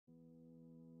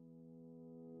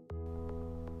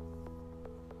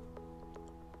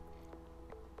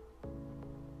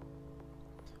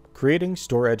Creating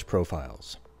StorEdge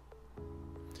profiles.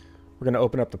 We're going to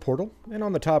open up the portal, and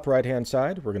on the top right hand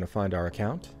side we're going to find our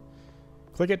account.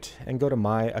 Click it and go to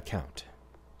My Account.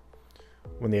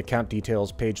 When the account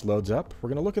details page loads up, we're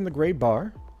going to look in the gray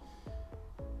bar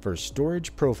for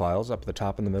Storage Profiles up at the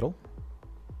top in the middle.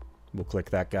 We'll click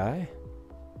that guy.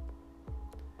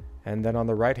 And then on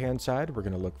the right hand side we're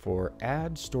going to look for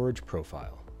Add Storage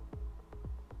Profile.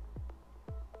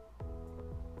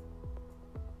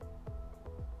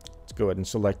 Let's go ahead and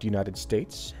select United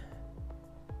States.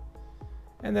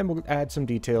 And then we'll add some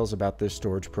details about this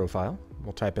storage profile.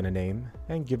 We'll type in a name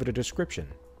and give it a description.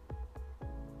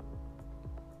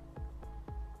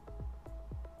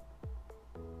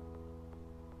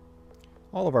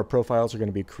 All of our profiles are going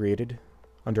to be created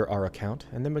under our account,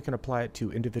 and then we can apply it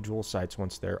to individual sites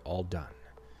once they're all done.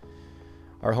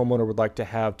 Our homeowner would like to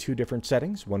have two different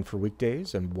settings, one for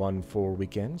weekdays and one for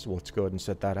weekends. Well, let's go ahead and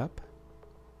set that up.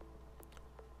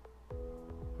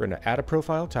 We're going to add a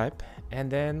profile type, and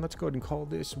then let's go ahead and call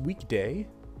this weekday.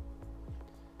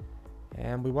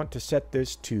 And we want to set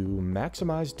this to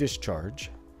maximize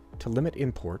discharge to limit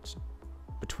imports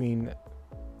between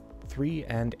 3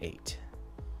 and 8.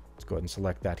 Let's go ahead and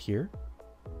select that here.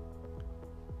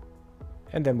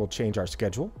 And then we'll change our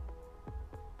schedule.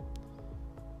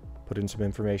 Put in some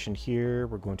information here.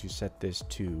 We're going to set this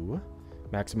to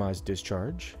maximize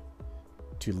discharge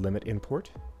to limit import.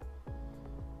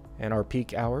 And our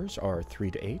peak hours are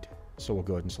 3 to 8, so we'll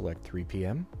go ahead and select 3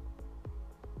 p.m.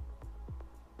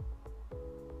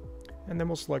 And then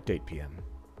we'll select 8 p.m.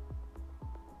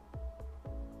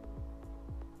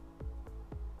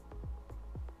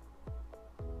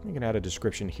 You can add a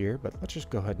description here, but let's just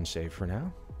go ahead and save for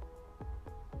now.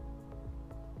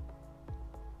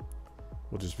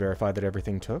 We'll just verify that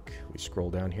everything took. We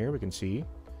scroll down here, we can see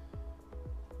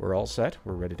we're all set,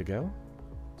 we're ready to go.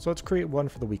 So let's create one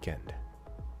for the weekend.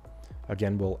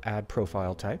 Again, we'll add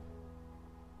profile type.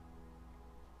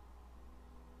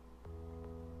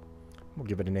 We'll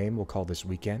give it a name. We'll call this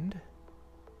weekend.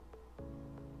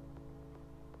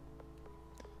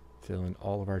 Fill in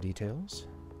all of our details.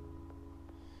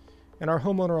 And our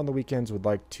homeowner on the weekends would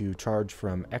like to charge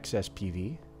from excess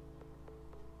PV.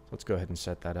 Let's go ahead and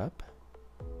set that up.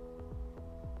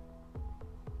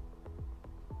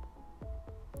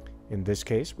 In this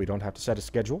case, we don't have to set a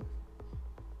schedule.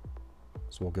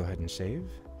 So we'll go ahead and save.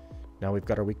 Now we've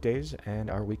got our weekdays and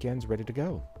our weekends ready to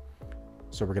go.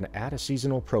 So we're going to add a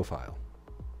seasonal profile.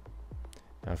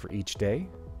 Now for each day,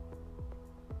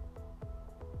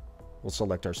 we'll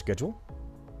select our schedule.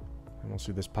 And we'll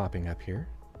see this popping up here.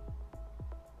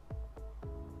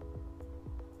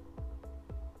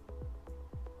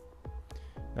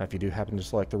 Now if you do happen to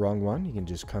select the wrong one, you can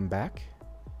just come back,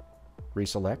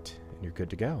 reselect, and you're good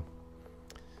to go.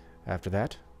 After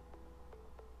that,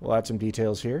 we'll add some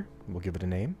details here. We'll give it a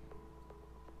name.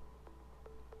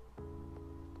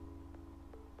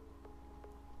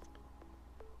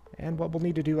 And what we'll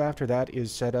need to do after that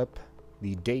is set up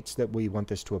the dates that we want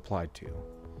this to apply to.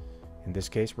 In this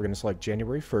case, we're going to select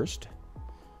January 1st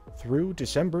through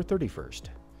December 31st.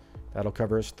 That'll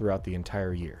cover us throughout the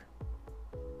entire year.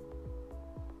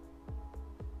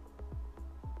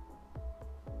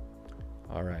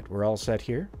 All right, we're all set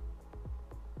here.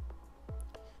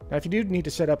 Now, if you do need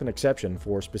to set up an exception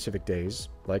for specific days,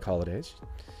 like holidays,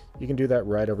 you can do that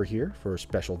right over here for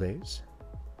special days.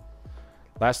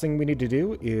 Last thing we need to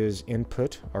do is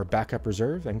input our backup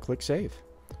reserve and click Save.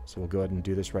 So we'll go ahead and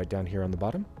do this right down here on the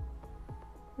bottom.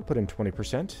 We'll put in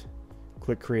 20%,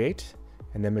 click Create,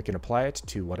 and then we can apply it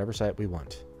to whatever site we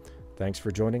want. Thanks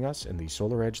for joining us in the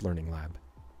SolarEdge Learning Lab.